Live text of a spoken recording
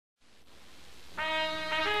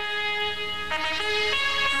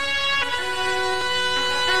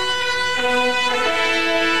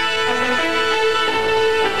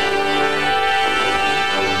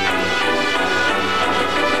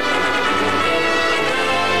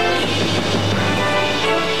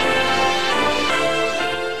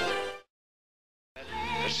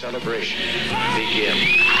celebration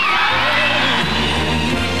begin.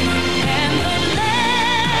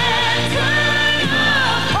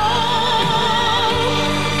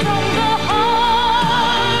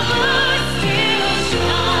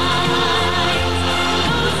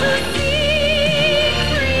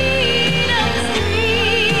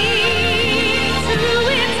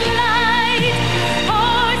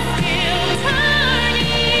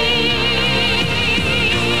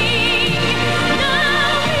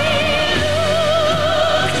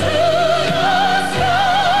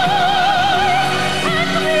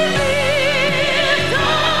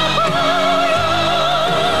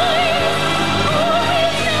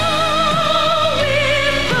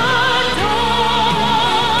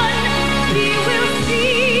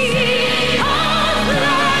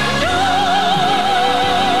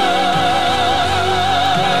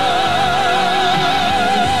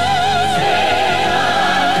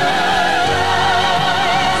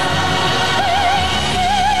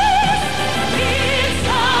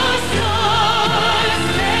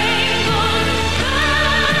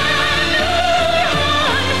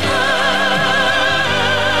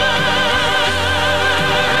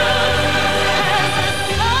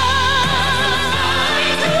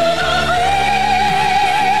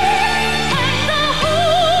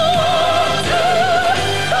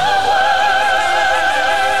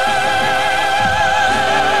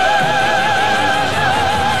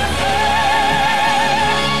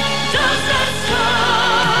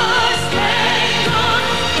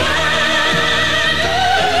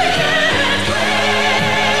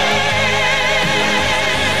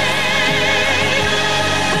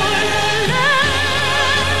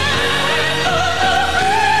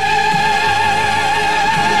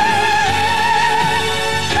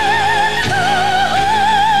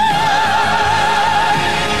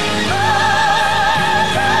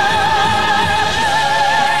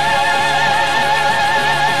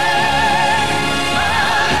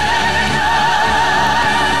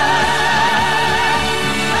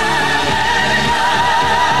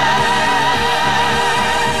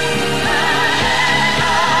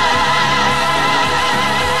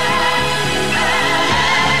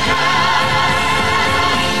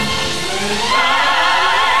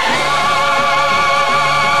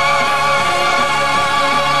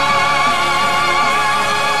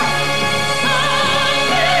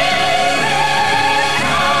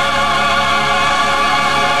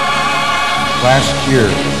 Last year,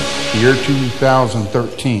 the year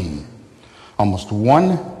 2013, almost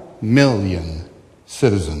 1 million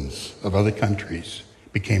citizens of other countries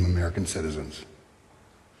became American citizens.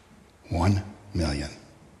 1 million.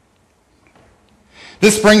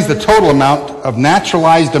 This brings the total amount of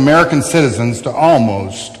naturalized American citizens to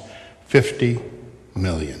almost 50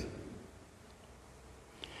 million.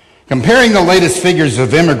 Comparing the latest figures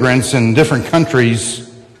of immigrants in different countries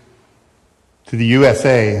to the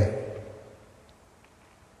USA,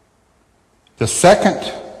 the second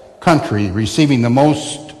country receiving the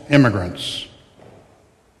most immigrants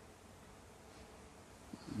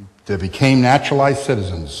that became naturalized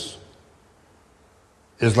citizens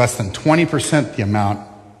is less than 20% the amount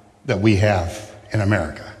that we have in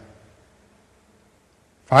America.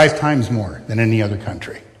 5 times more than any other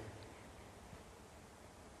country.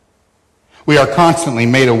 We are constantly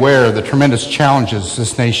made aware of the tremendous challenges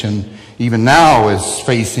this nation even now is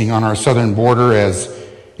facing on our southern border, as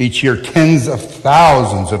each year tens of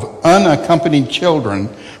thousands of unaccompanied children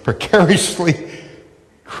precariously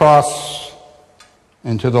cross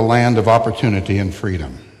into the land of opportunity and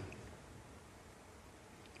freedom.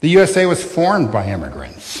 The USA was formed by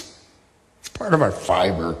immigrants. It's part of our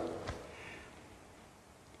fiber.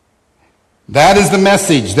 That is the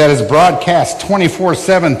message that is broadcast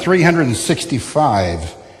 24/7,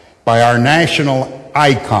 365 by our national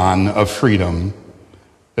icon of freedom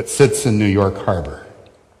that sits in New York Harbor.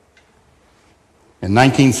 In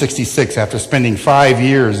 1966, after spending 5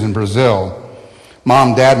 years in Brazil,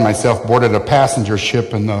 Mom, Dad, and myself boarded a passenger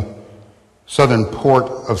ship in the southern port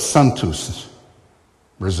of Santos,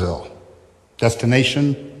 Brazil.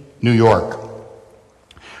 Destination, New York.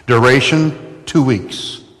 Duration, 2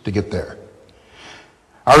 weeks to get there.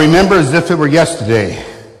 I remember as if it were yesterday.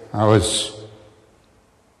 I was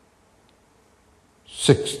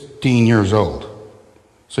 16 years old.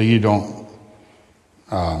 So you don't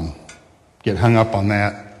get hung up on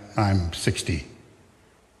that. I'm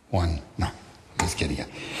 61. No, just kidding.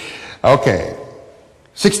 Okay.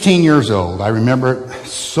 16 years old. I remember it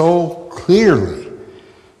so clearly.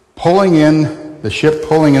 The ship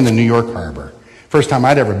pulling into New York Harbor. First time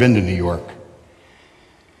I'd ever been to New York.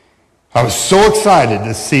 I was so excited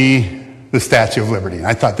to see the Statue of Liberty.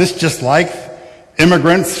 I thought, this just like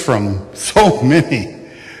immigrants from so many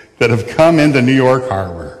that have come into New York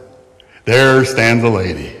Harbor. There stands a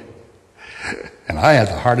lady. And I had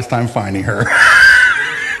the hardest time finding her.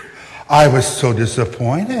 I was so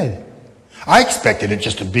disappointed. I expected it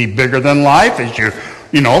just to be bigger than life, as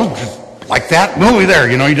you know, just like that movie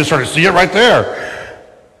there. You know, you just sort of see it right there.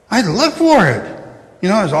 I had to look for it. You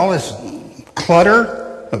know, there's all this clutter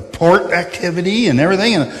of port activity and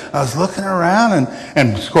everything, and I was looking around,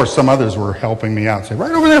 and of course some others were helping me out. Say,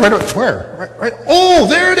 right over there, right over where? Right, oh,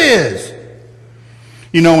 there it is.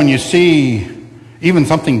 You know, when you see even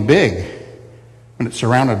something big, when it's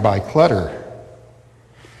surrounded by clutter.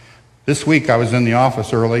 This week I was in the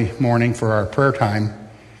office early morning for our prayer time,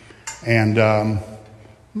 and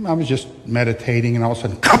I was just meditating, and all of a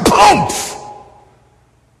sudden, kaboom!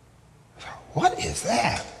 What is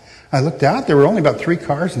that? I looked out, there were only about 3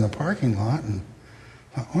 cars in the parking lot, and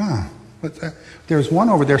I thought, wow, what's that? There's one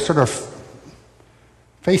over there sort of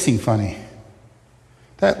facing funny.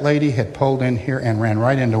 That lady had pulled in here and ran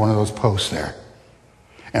right into one of those posts there.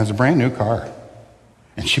 And it was a brand new car.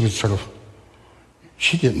 And she was sort of,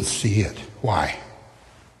 she didn't see it. Why?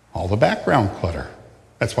 All the background clutter.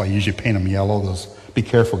 That's why I usually paint them yellow. Those, be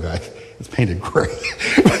careful, guys. It's painted gray.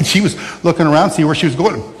 But she was looking around, see where she was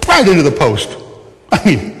going, right into the post. I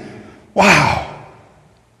mean, wow.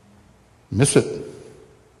 Miss it.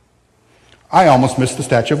 I almost missed the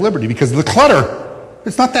Statue of Liberty because of the clutter.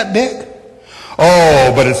 It's not that big.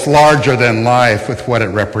 Oh, but it's larger than life with what it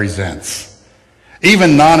represents.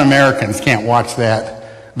 Even non-Americans can't watch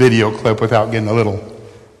that video clip without getting a little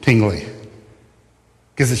tingly.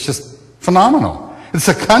 Because it's just phenomenal. It's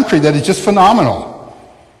a country that is just phenomenal.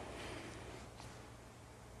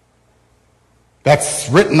 That's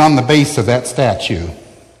written on the base of that statue.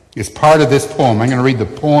 It's part of this poem. I'm going to read the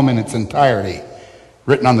poem in its entirety.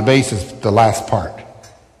 Written on the base is the last part.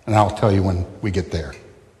 And I'll tell you when we get there.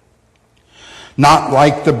 Not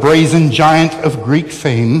like the brazen giant of Greek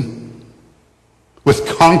fame, with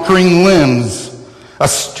conquering limbs,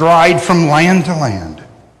 astride from land to land.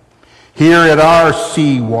 Here at our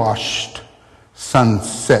sea-washed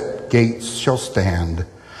sunset gates shall stand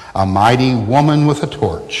a mighty woman with a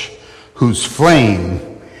torch, whose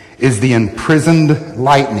flame is the imprisoned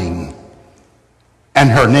lightning, and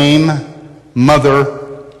her name,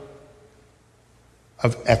 Mother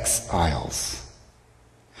of Exiles.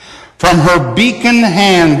 From her beacon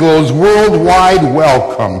hand goes worldwide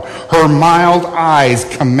welcome. Her mild eyes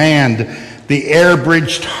command the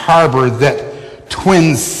air-bridged harbor that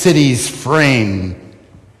twin cities frame.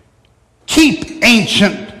 Keep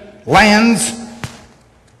ancient lands,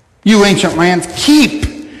 you ancient lands, keep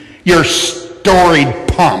your storied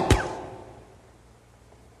pomp,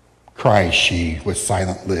 cries she with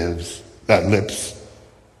silent lips.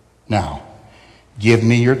 Now, give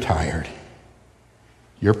me your tired,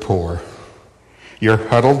 your poor, your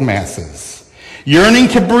huddled masses, yearning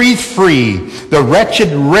to breathe free, the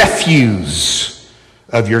wretched refuse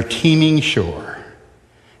of your teeming shore.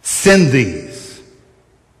 Send these,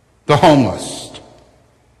 the homeless,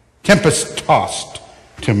 tempest-tossed,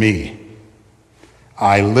 to me.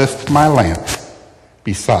 I lift my lamp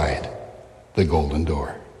beside the golden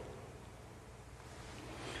door.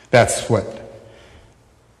 That's what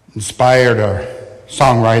inspired our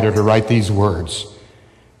songwriter to write these words.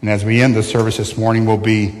 And as we end the service this morning, we'll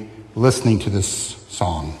be listening to this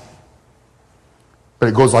song. But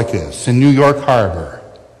it goes like this. In New York Harbor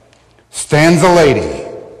stands a lady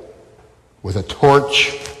with a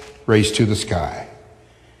torch raised to the sky.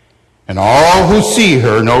 And all who see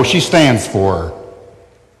her know she stands for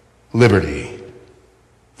liberty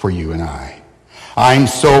for you and I. I'm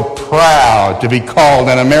so proud to be called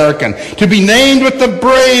an American, to be named with the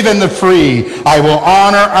brave and the free. I will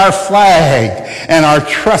honor our flag and our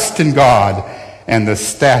trust in God and the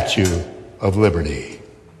Statue of Liberty.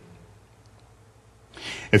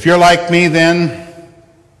 If you're like me, then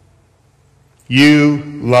you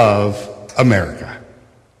love America.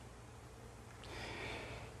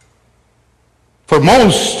 For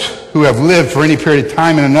most who have lived for any period of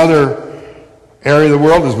time in another area of the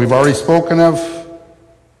world, as we've already spoken of,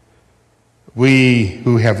 we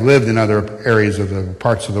who have lived in other areas of the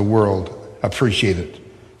parts of the world appreciate it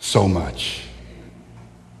so much.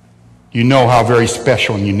 You know how very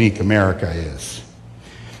special and unique America is.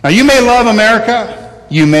 Now, you may love America,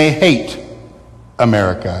 you may hate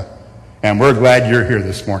America, and we're glad you're here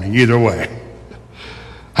this morning, either way.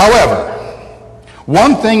 However,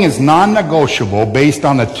 one thing is non-negotiable based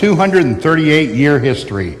on the 238-year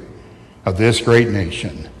history of this great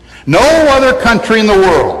nation. No other country in the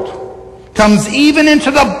world comes even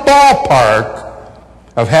into the ballpark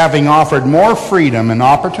of having offered more freedom and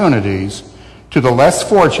opportunities to the less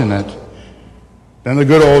fortunate than the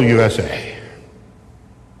good old USA.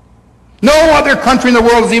 No other country in the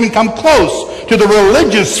world has even come close to the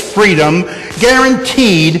religious freedom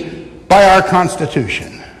guaranteed by our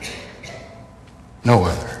Constitution. No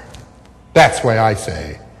other. That's why I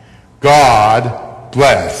say, God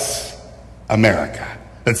bless America.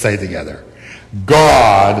 Let's say it together.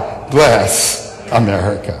 God bless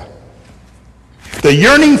America. The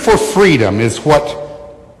yearning for freedom is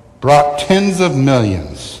what brought tens of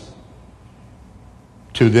millions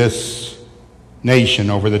to this nation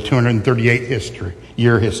over the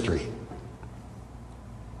 238-year history.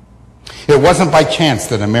 It wasn't by chance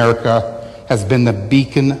that America has been the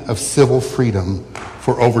beacon of civil freedom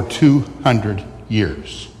for over 200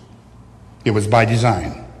 years. It was by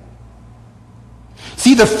design.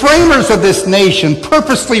 See, the framers of this nation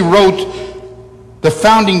purposely wrote the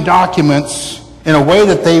founding documents in a way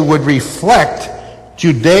that they would reflect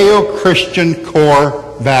Judeo-Christian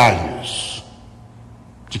core values.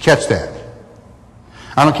 Did you catch that?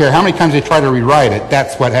 I don't care how many times they try to rewrite it,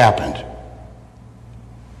 that's what happened.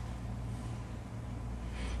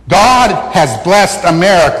 God has blessed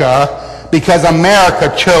America because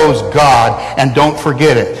America chose God, and don't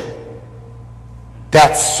forget it.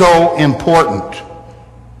 That's so important,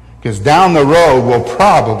 because down the road we'll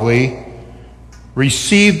probably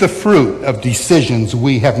receive the fruit of decisions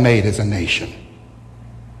we have made as a nation.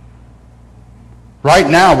 Right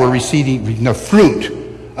now we're receiving the fruit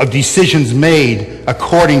of decisions made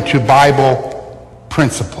according to Bible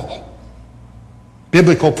principle,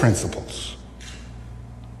 biblical principles.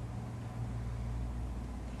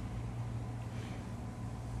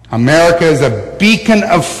 America is a beacon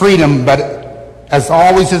of freedom, but as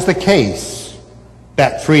always is the case,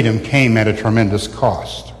 that freedom came at a tremendous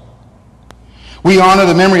cost. We honor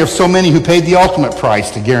the memory of so many who paid the ultimate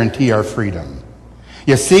price to guarantee our freedom.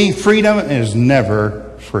 You see, freedom is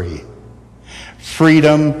never free.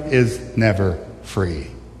 Freedom is never free.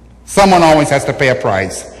 Someone always has to pay a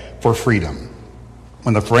price for freedom.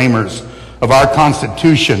 When the framers of our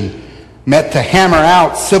Constitution met to hammer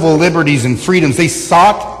out civil liberties and freedoms, they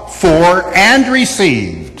sought for and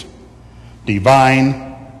received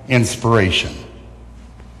divine inspiration.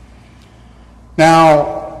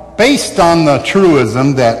 Now, based on the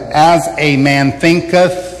truism that as a man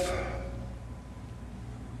thinketh,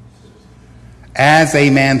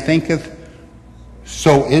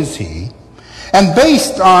 so is he. And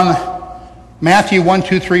based on Matthew 1,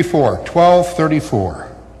 2, 3, 4,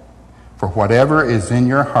 12:34, for whatever is in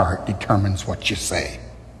your heart determines what you say.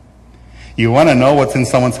 You want to know what's in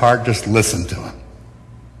someone's heart? Just listen to him.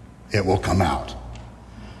 It will come out.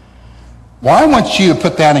 Well, I want you to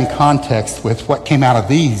put that in context with what came out of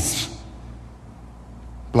these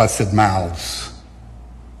blessed mouths.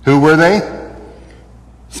 Who were they?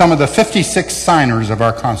 Some of the 56 signers of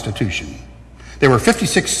our Constitution. There were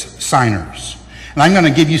 56 signers. And I'm going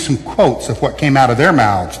to give you some quotes of what came out of their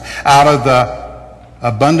mouths. Out of the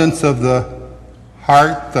abundance of the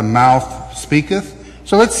heart, the mouth speaketh.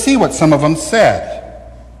 So let's see what some of them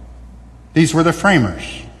said. These were the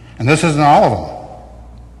framers. And this isn't all of them,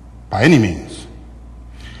 by any means.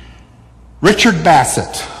 Richard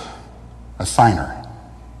Bassett, a signer,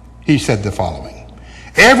 he said the following.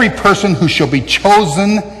 Every person who shall be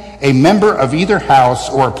chosen a member of either house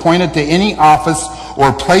or appointed to any office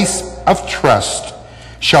or place of trust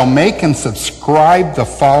shall make and subscribe the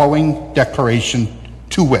following declaration,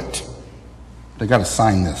 to wit. They got to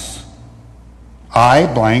sign this. I,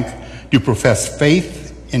 blank, do profess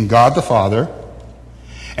faith in God the Father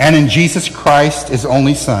and in Jesus Christ, his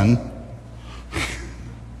only Son.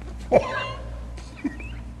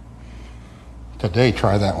 Today,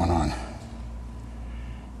 try that one on.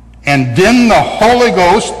 And then the Holy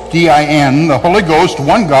Ghost, D-I-N, the Holy Ghost,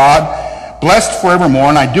 one God, blessed forevermore.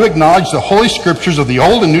 And I do acknowledge the Holy Scriptures of the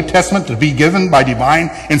Old and New Testament to be given by divine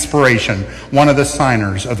inspiration. One of the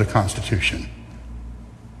signers of the Constitution.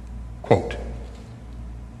 Quote.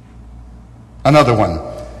 Another one,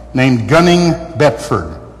 named Gunning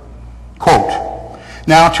Bedford. Quote.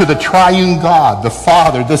 Now to the triune God, the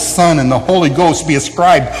Father, the Son, and the Holy Ghost be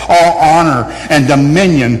ascribed all honor and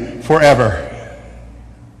dominion forever.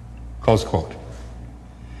 Close quote.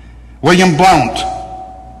 William Blount,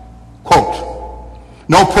 quote,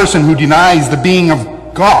 no person who denies the being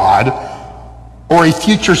of God or a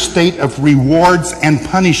future state of rewards and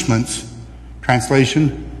punishments,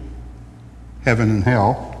 translation, heaven and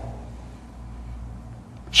hell,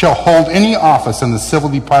 shall hold any office in the civil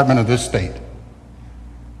department of this state.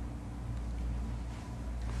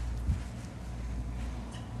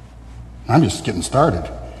 I'm just getting started.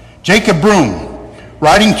 Jacob Broom,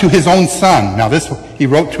 writing to his own son. Now this, he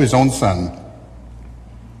wrote to his own son.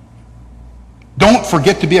 Don't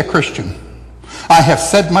forget to be a Christian. I have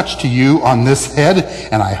said much to you on this head,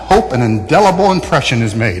 and I hope an indelible impression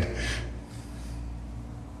is made.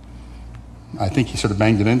 I think he sort of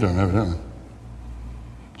banged it into him, evidently.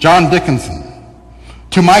 John Dickinson.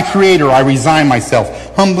 To my Creator I resign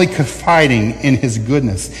myself, humbly confiding in his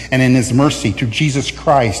goodness and in his mercy to Jesus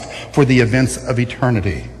Christ for the events of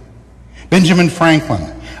eternity. Benjamin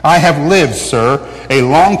Franklin. I have lived, sir, a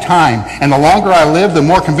long time, and the longer I live, the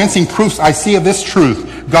more convincing proofs I see of this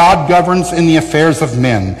truth. God governs in the affairs of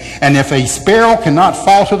men, and if a sparrow cannot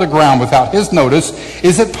fall to the ground without his notice,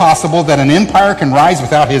 is it possible that an empire can rise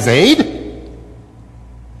without his aid?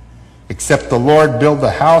 Except the Lord build the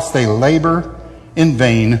house, they labor in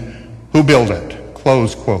vain who build it.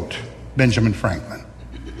 Close quote. Benjamin Franklin.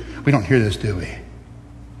 We don't hear this, do we?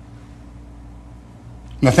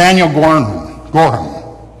 Nathaniel Gorham.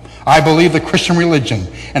 I believe the Christian religion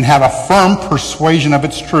and have a firm persuasion of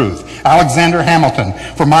its truth. Alexander Hamilton.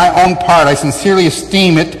 For my own part, I sincerely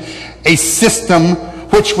esteem it a system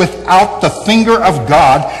which without the finger of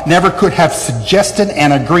God never could have suggested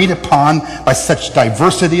and agreed upon by such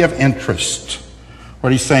diversity of interest.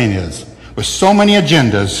 What he's saying is, with so many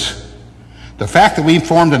agendas, the fact that we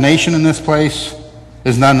formed a nation in this place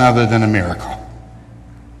is none other than a miracle.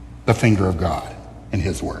 The finger of God, in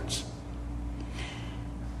his words.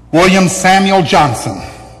 William Samuel Johnson.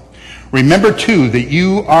 Remember, too, that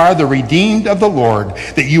you are the redeemed of the Lord,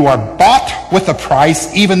 that you are bought with a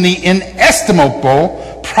price, even the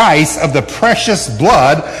inestimable price of the precious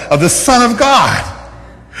blood of the Son of God.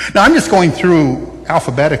 Now, I'm just going through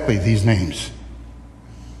alphabetically these names.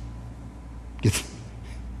 You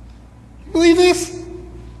believe this?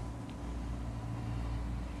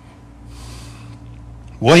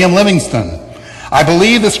 William Livingston. I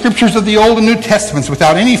believe the scriptures of the Old and New Testaments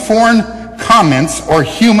without any foreign comments or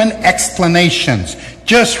human explanations.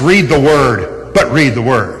 Just read the Word, but read the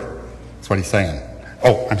Word. That's what he's saying.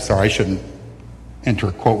 Oh, I'm sorry, I shouldn't enter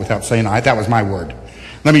a quote without saying that was my word.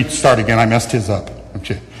 Let me start again. I messed his up.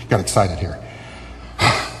 Got excited here.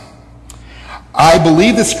 I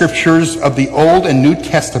believe the scriptures of the Old and New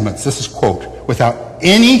Testaments, this is quote, without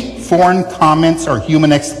any foreign comments or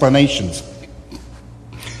human explanations.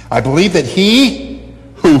 I believe that he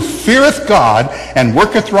who feareth God and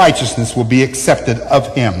worketh righteousness will be accepted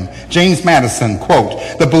of him. James Madison,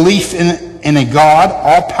 quote, the belief in a God,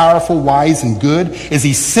 all-powerful, wise, and good, is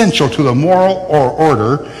essential to the moral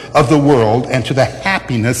order of the world and to the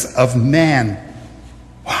happiness of man.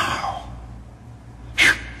 Wow.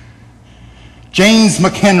 Whew. James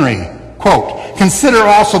McHenry, quote, consider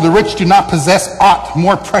also the rich do not possess aught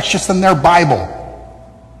more precious than their Bible.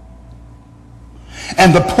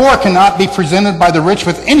 And the poor cannot be presented by the rich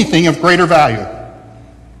with anything of greater value.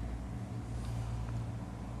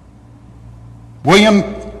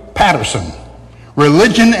 William Patterson.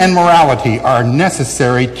 Religion and morality are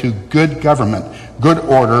necessary to good government, good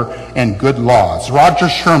order, and good laws. Roger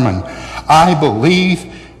Sherman. I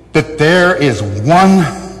believe that there is one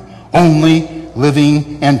only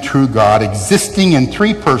living and true God, existing in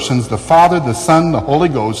three persons, the Father, the Son, the Holy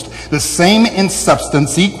Ghost, the same in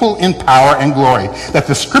substance, equal in power and glory. That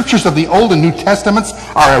the scriptures of the Old and New Testaments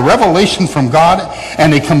are a revelation from God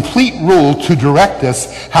and a complete rule to direct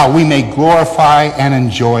us how we may glorify and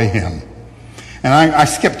enjoy him. And I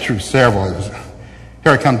skipped through several.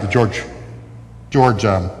 Here I come to George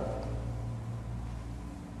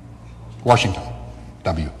Washington,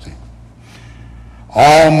 W.C.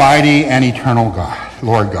 Almighty and eternal God,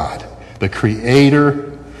 Lord God, the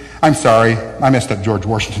Creator. I'm sorry, I messed up George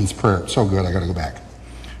Washington's prayer. It's so good, I got to go back.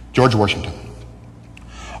 George Washington.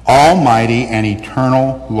 Almighty and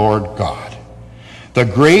eternal Lord God, the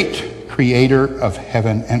great Creator of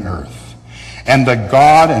heaven and earth, and the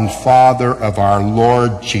God and Father of our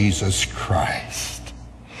Lord Jesus Christ,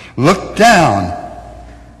 look down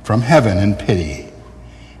from heaven in pity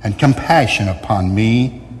and compassion upon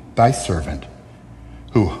me, thy servant,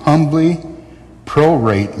 who humbly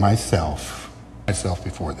prorate myself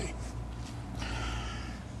before thee.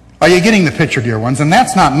 Are you getting the picture, dear ones? And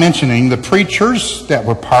that's not mentioning the preachers that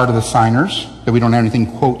were part of the signers, that we don't have anything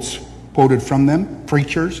quoted from them.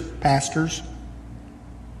 Preachers, pastors.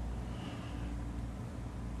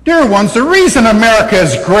 Dear ones, the reason America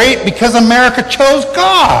is great because America chose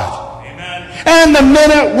God. Amen. And the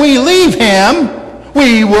minute we leave him,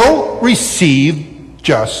 we will receive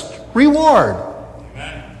just reward.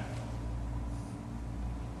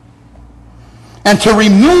 And to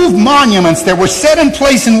remove monuments that were set in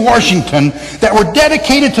place in Washington that were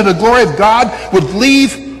dedicated to the glory of God would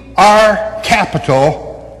leave our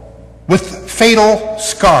capital with fatal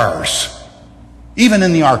scars, even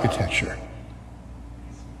in the architecture.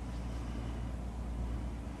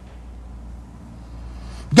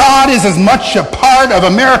 God is as much a part of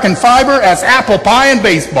American fiber as apple pie and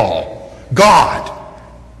baseball. God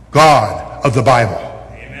of the Bible.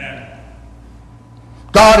 Amen.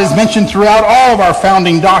 God is mentioned throughout all of our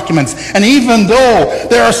founding documents. And even though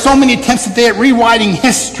there are so many attempts today at rewriting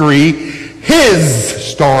history,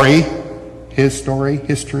 His story is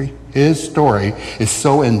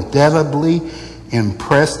so indelibly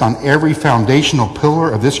impressed on every foundational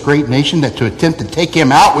pillar of this great nation that to attempt to take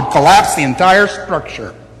Him out would collapse the entire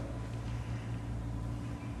structure.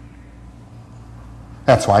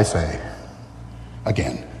 That's why I say,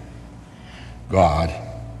 again, God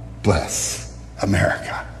bless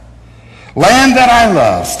America. Land that I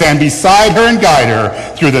love, stand beside her and guide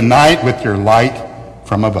her through the night with your light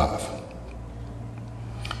from above.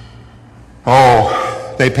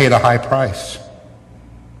 Oh, they paid a high price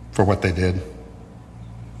for what they did.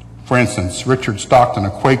 For instance, Richard Stockton, a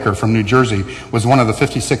Quaker from New Jersey, was one of the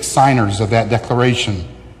 56 signers of that declaration.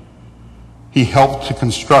 He helped to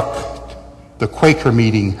construct the Quaker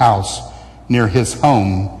Meeting House near his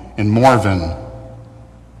home in Morven,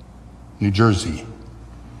 New Jersey.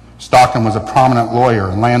 Stockton was a prominent lawyer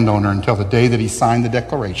and landowner until the day that he signed the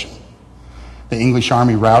Declaration. The English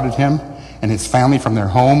army routed him and his family from their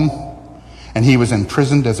home, and he was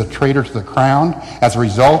imprisoned as a traitor to the crown. As a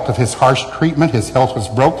result of his harsh treatment, his health was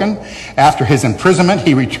broken. After his imprisonment,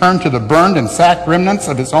 he returned to the burned and sacked remnants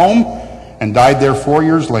of his home and died there 4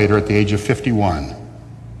 years later at the age of 51.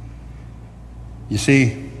 You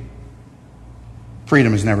see,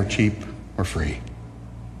 freedom is never cheap or free.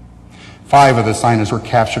 5 of the signers were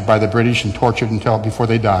captured by the British and tortured until before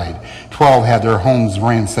they died. 12 had their homes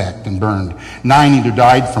ransacked and burned. 9 either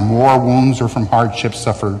died from war wounds or from hardships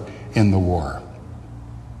suffered in the war.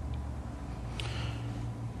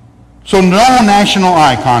 So no national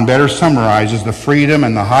icon better summarizes the freedom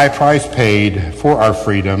and the high price paid for our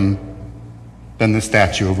freedom than the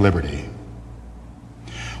Statue of Liberty.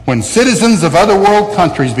 When citizens of other world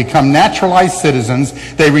countries become naturalized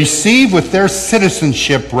citizens, they receive with their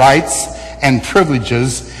citizenship rights and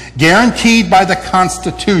privileges guaranteed by the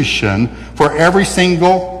Constitution for every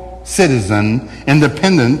single citizen,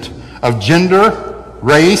 independent of gender,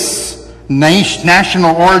 race,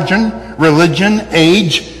 national origin, religion,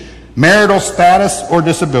 age, marital status, or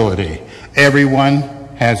disability. Everyone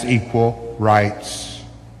has equal rights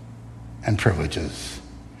and privileges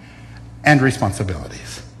and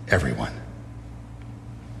responsibilities. Everyone.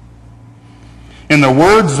 In the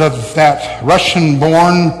words of that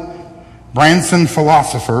Russian-born Branson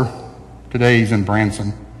philosopher, today he's in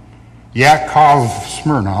Branson, Yakov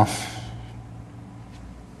Smirnov,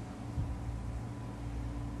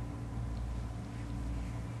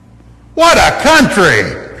 what a country!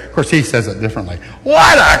 Of course, he says it differently.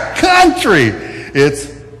 What a country!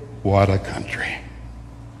 It's what a country.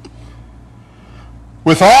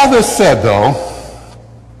 With all this said, though,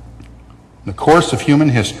 in the course of human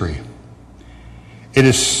history, it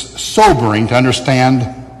is sobering to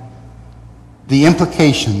understand the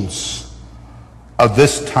implications of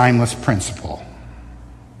this timeless principle.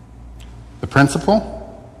 The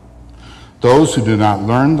principle? Those who do not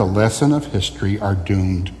learn the lesson of history are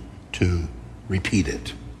doomed to repeat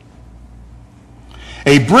it.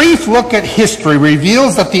 A brief look at history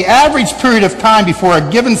reveals that the average period of time before a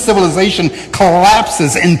given civilization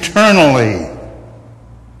collapses internally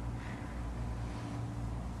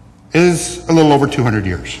is a little over 200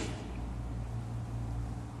 years.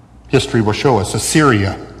 History will show us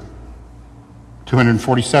Assyria,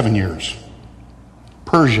 247 years.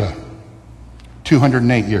 Persia,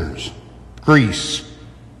 208 years. Greece,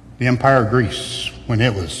 the Empire of Greece, when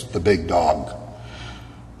it was the big dog,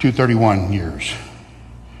 231 years.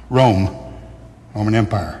 Rome, Roman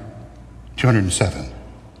Empire, 207.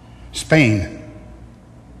 Spain,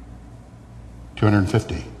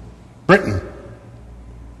 250.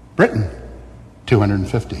 Britain,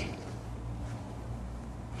 250.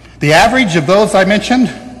 The average of those I mentioned,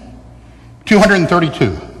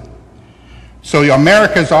 232. So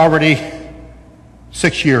America's already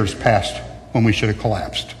 6 years past when we should have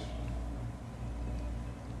collapsed.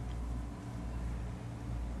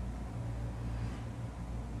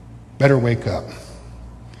 Better wake up.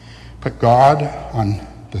 Put God on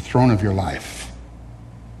the throne of your life.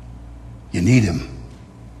 You need Him.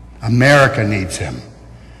 America needs Him.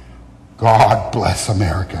 God bless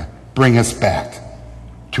America. Bring us back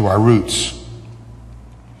to our roots.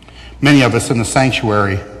 Many of us in the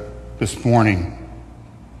sanctuary this morning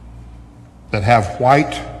that have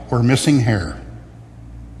white or missing hair.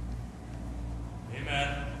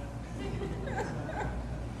 Amen.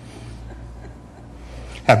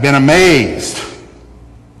 Have been amazed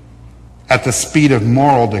at the speed of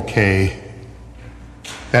moral decay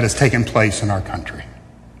that has taken place in our country.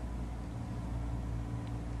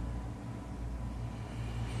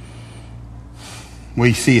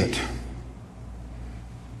 We see it.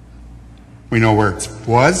 We know where it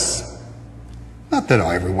was. Not that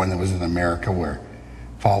everyone that was in America were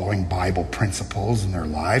following Bible principles in their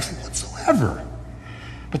lives whatsoever.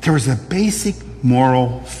 But there was a basic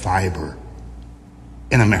moral fiber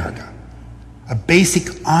in America. A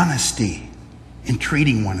basic honesty in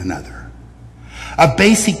treating one another. A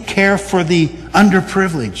basic care for the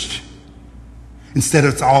underprivileged. Instead,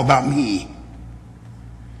 it's all about me.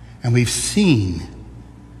 And we've seen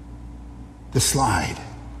the slide.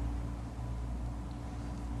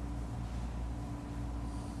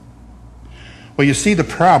 Well, you see, the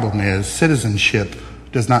problem is citizenship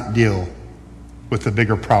does not deal with the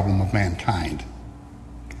bigger problem of mankind,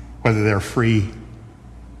 whether they're free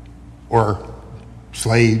or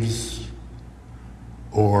slaves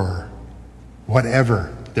or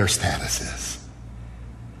whatever their status is.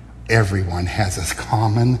 Everyone has this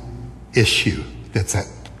common issue that's at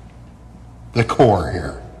the core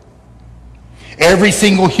here. Every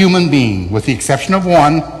single human being, with the exception of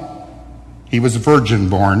one, he was virgin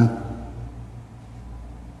born.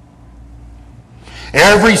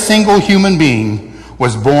 Every single human being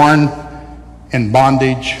was born in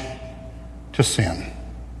bondage to sin.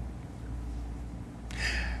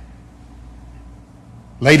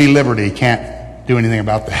 Lady Liberty can't do anything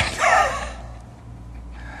about that.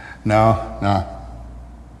 No.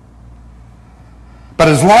 But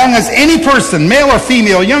as long as any person, male or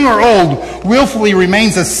female, young or old, willfully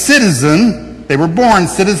remains a citizen, they were born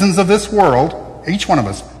citizens of this world. Each one of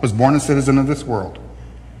us was born a citizen of this world.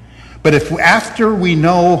 But if after we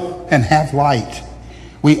know and have light,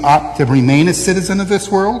 we opt to remain a citizen of this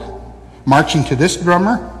world, marching to this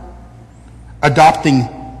drummer, adopting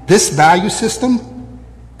this value system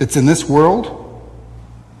that's in this world,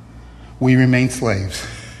 we remain slaves,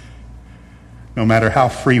 no matter how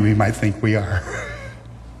free we might think we are.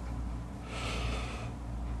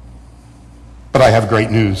 But I have great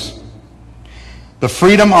news. The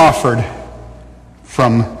freedom offered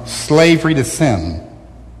from slavery to sin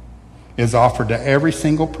is offered to every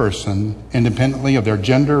single person, independently of their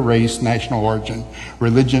gender, race, national origin,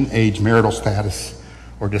 religion, age, marital status,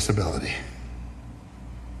 or disability.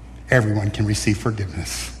 Everyone can receive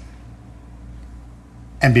forgiveness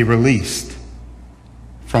and be released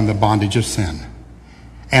from the bondage of sin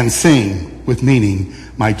and sing with meaning,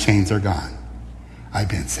 my chains are gone. I've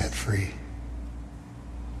been set free.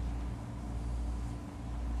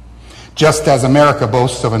 Just as America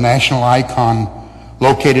boasts of a national icon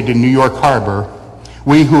located in New York Harbor,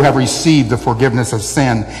 we who have received the forgiveness of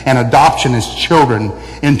sin and adoption as children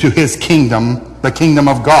into his kingdom, the kingdom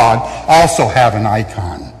of God, also have an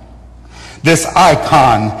icon. This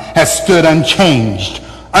icon has stood unchanged,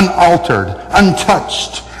 unaltered,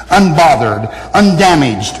 untouched, unbothered,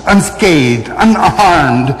 undamaged, unscathed,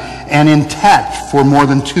 unharmed, and intact for more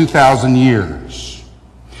than 2,000 years.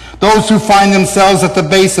 Those who find themselves at the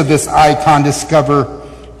base of this icon discover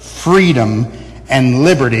freedom and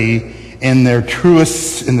liberty in the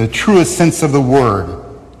truest sense of the word,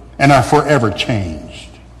 and are forever changed.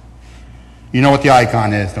 You know what the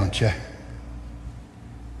icon is, don't you?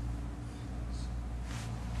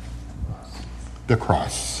 The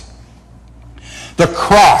cross. The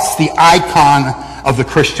cross, the icon of the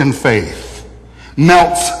Christian faith,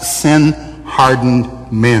 melts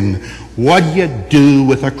sin-hardened men. What do you do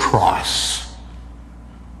with a cross?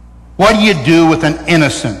 What do you do with an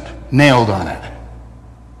innocent nailed on it?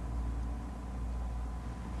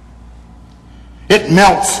 It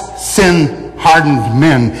melts sin-hardened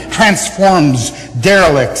men, transforms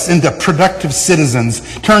derelicts into productive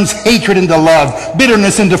citizens, turns hatred into love,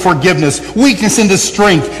 bitterness into forgiveness, weakness into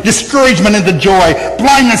strength, discouragement into joy,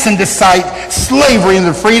 blindness into sight, slavery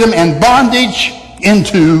into freedom, and bondage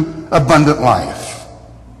into abundant life.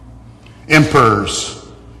 Emperors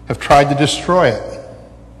have tried to destroy it.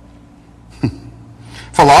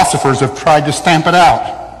 Philosophers have tried to stamp it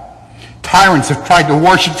out. Tyrants have tried to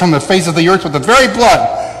wash it from the face of the earth with the very blood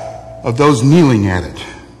of those kneeling at it.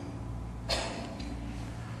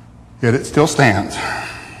 Yet it still stands.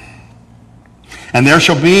 And there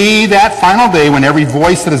shall be that final day when every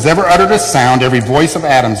voice that has ever uttered a sound, every voice of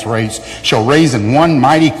Adam's race, shall raise in one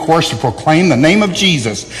mighty chorus to proclaim the name of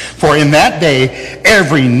Jesus. For in that day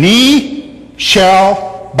every knee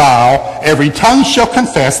shall bow, every tongue shall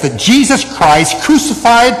confess that Jesus Christ,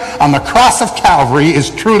 crucified on the cross of Calvary, is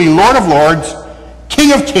truly Lord of lords,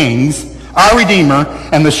 King of kings, our Redeemer,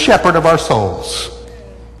 and the shepherd of our souls.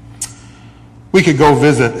 We could go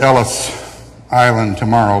visit Ellis Island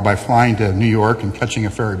tomorrow by flying to New York and catching a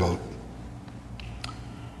ferry boat.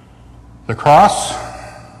 The cross,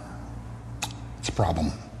 it's a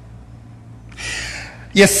problem.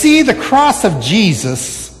 You see, the cross of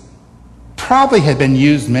Jesus probably had been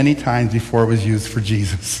used many times before it was used for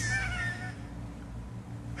Jesus.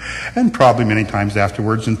 And probably many times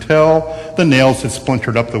afterwards, until the nails had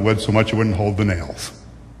splintered up the wood so much it wouldn't hold the nails.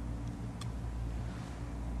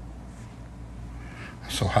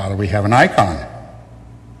 So how do we have an icon?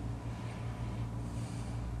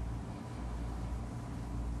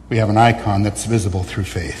 We have an icon that's visible through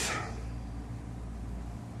faith.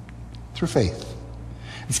 Through faith.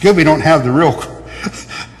 It's good we don't have the real,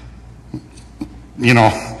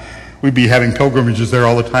 we'd be having pilgrimages there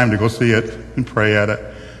all the time to go see it and pray at it,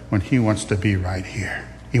 when he wants to be right here.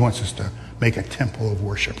 He wants us to make a temple of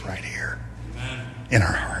worship right here. Amen. In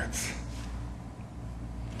our hearts.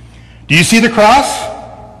 Do you see the cross?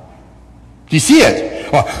 Do you see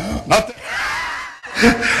it? Well, not the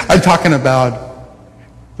I'm talking about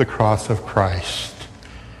the cross of Christ.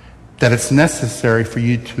 That it's necessary for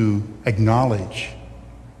you to acknowledge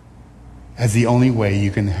as the only way you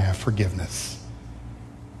can have forgiveness,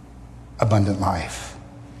 abundant life.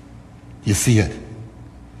 You see it.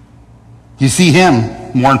 You see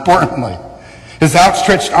him, more importantly. His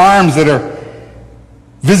outstretched arms that are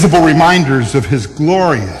visible reminders of his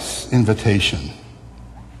glorious invitation.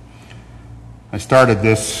 I started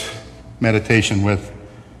this meditation with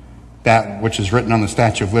that which is written on the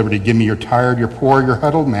Statue of Liberty. Give me your tired, your poor, your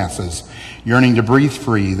huddled masses, yearning to breathe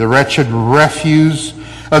free, the wretched refuse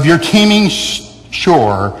of your teeming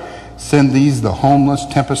shore. Send these, the homeless,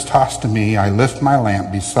 tempest-tossed to me. I lift my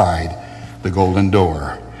lamp beside the golden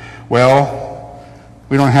door. Well,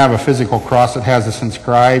 we don't have a physical cross that has this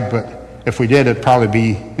inscribed, but if we did, it'd probably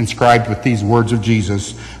be inscribed with these words of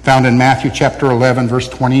Jesus, found in Matthew chapter 11, verse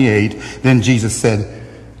 28. Then Jesus said,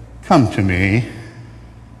 come to me,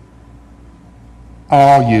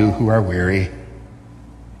 all you who are weary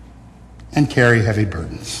and carry heavy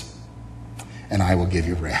burdens, and I will give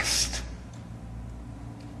you rest.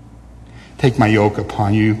 Take my yoke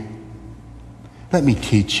upon you. Let me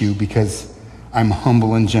teach you, because I'm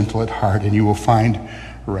humble and gentle at heart, and you will find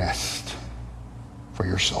rest for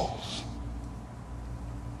your souls.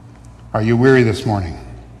 Are you weary this morning?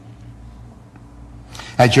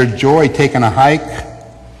 Has your joy taken a hike?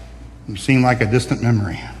 You seem like a distant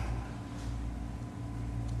memory.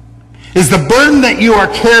 Is the burden that you are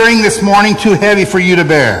carrying this morning too heavy for you to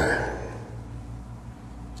bear?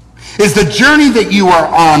 Is the journey that you are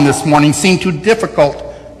on this morning seem too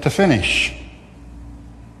difficult to finish?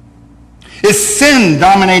 Is sin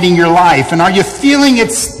dominating your life, and are you feeling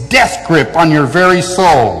its death grip on your very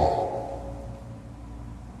soul?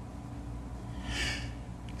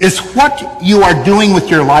 Is what you are doing with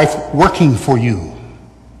your life working for you?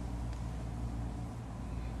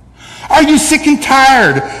 Are you sick and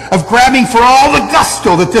tired of grabbing for all the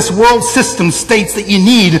gusto that this world system states that you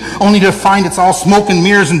need, only to find it's all smoke and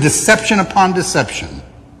mirrors and deception upon deception?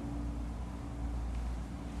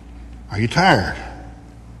 Are you tired?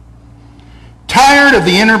 Tired of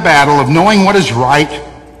the inner battle of knowing what is right,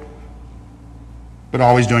 but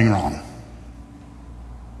always doing wrong?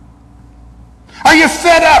 Are you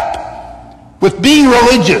fed up with being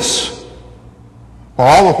religious, while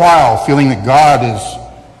all the while feeling that God is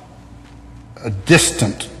a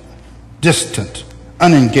distant,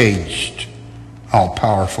 unengaged,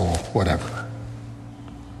 all-powerful, whatever?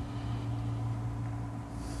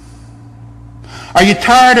 Are you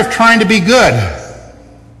tired of trying to be good?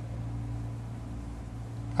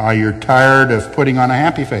 Are you tired of putting on a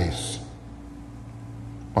happy face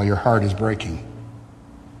while your heart is breaking?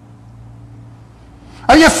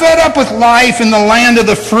 Are you fed up with life in the land of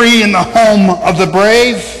the free and the home of the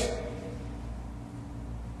brave?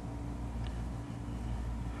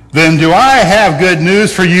 Then do I have good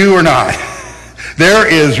news for you or not? There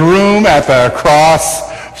is room at the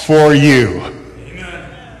cross for you.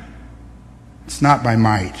 Amen. It's not by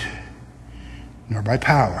might, nor by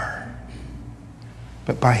power,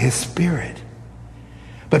 but by his Spirit.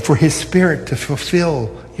 But for his Spirit to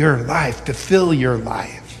fulfill your life, to fill your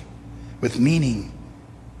life with meaning,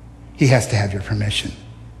 he has to have your permission.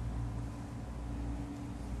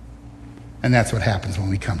 And that's what happens when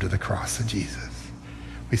we come to the cross of Jesus.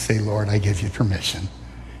 We say, Lord, I give you permission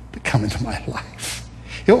to come into my life.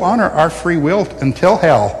 He'll honor our free will until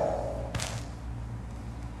hell.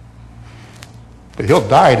 But he'll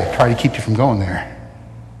die to try to keep you from going there.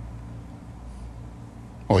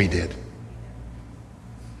 Oh, he did.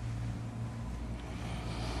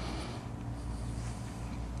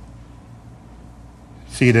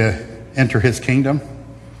 See, to enter his kingdom,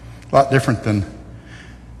 a lot different than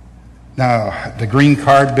now the green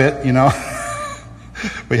card bit,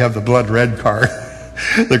 We have the blood red card.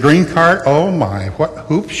 The green card, oh my, what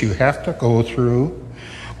hoops you have to go through,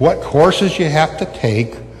 what courses you have to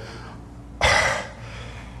take.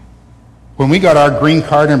 When we got our green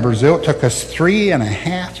card in Brazil, it took us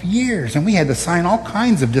 3.5 years, and we had to sign all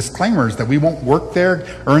kinds of disclaimers that we won't work there,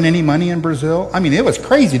 earn any money in Brazil. I mean, it was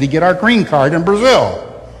crazy to get our green card in Brazil.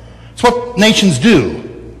 It's what nations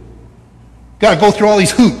do. Got to go through all these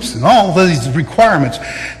hoops and all these requirements.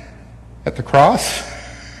 At the cross,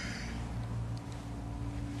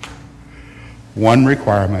 one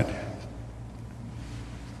requirement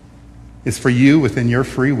is for you within your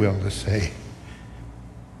free will to say,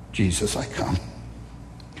 Jesus, I come.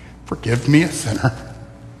 Forgive me, a sinner.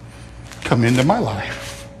 Come into my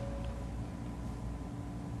life.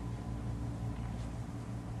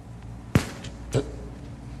 That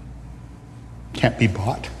can't be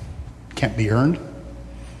bought, can't be earned.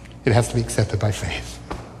 It has to be accepted by faith.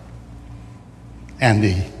 And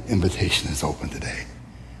the invitation is open today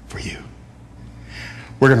for you.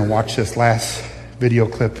 We're going to watch this last video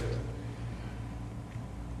clip.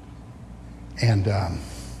 And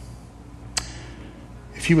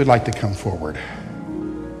if you would like to come forward,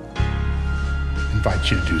 I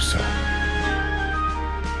invite you to do so.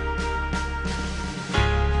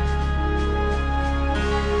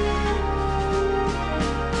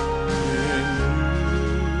 In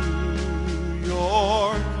New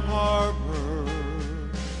York Harbor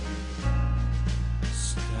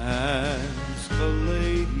stands a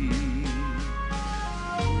lady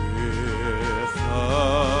with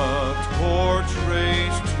a torch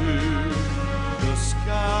raised to the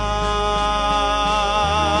sky,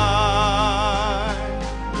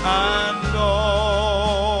 and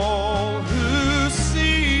all who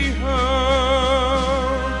see her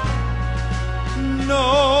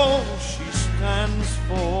know she stands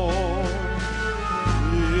for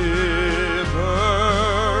liberty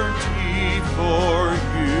for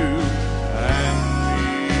you and me.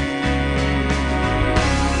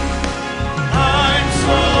 I'm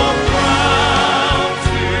so proud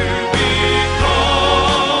to be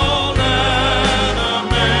called an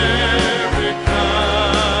American,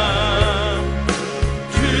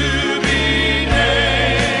 to be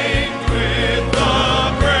named with the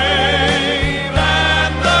brave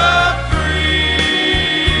and the free.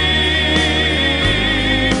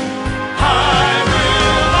 I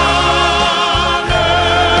will honor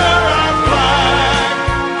our flag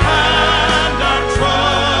and our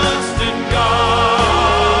trust in God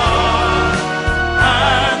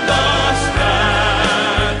and the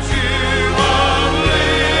Statue of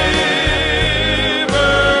Liberty.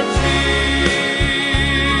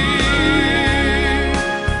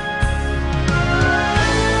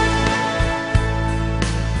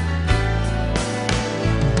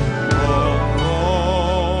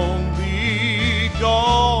 Along the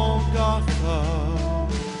Golgotha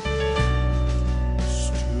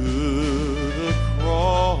stood a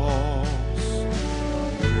cross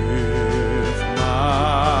with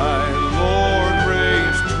my Lord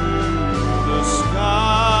raised to the sky,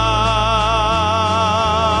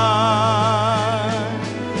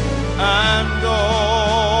 and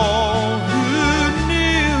all who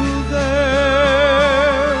kneel there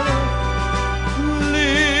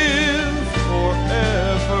live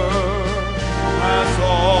forever, as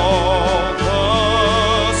all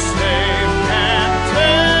the saved can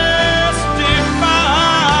testify.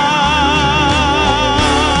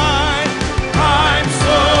 I'm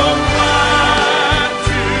so glad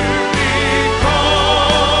to be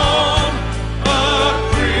called a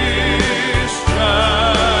Christian.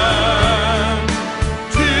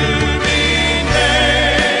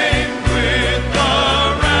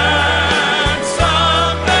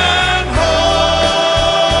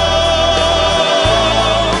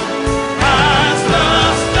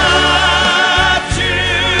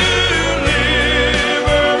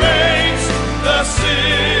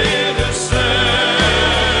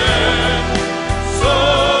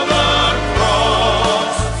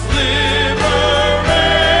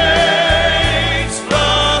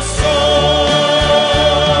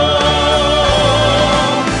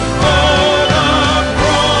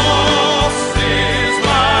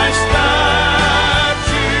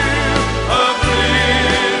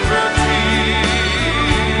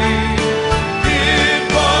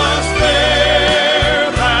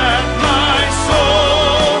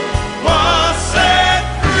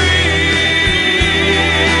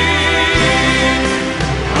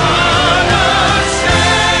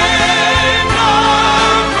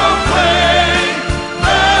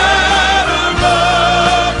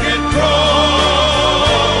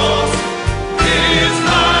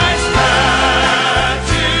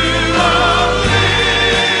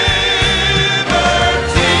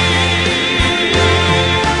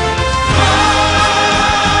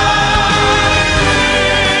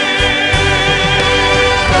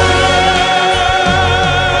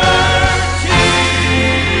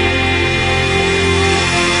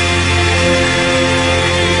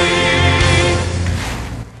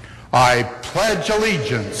 I pledge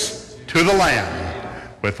allegiance to the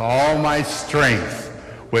Lamb with all my strength,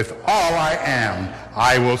 with all I am.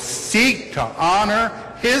 I will seek to honor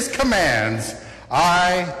his commands.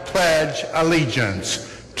 I pledge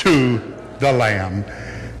allegiance to the Lamb.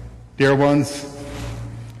 Dear ones,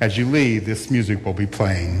 as you leave, this music will be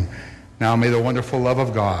playing. Now may the wonderful love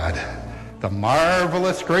of God, the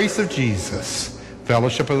marvelous grace of Jesus,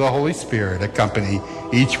 fellowship of the Holy Spirit accompany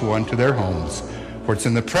each one to their homes. For it's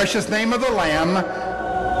in the precious name of the Lamb,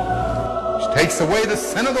 which takes away the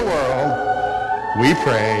sin of the world, we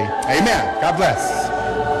pray. Amen. God bless.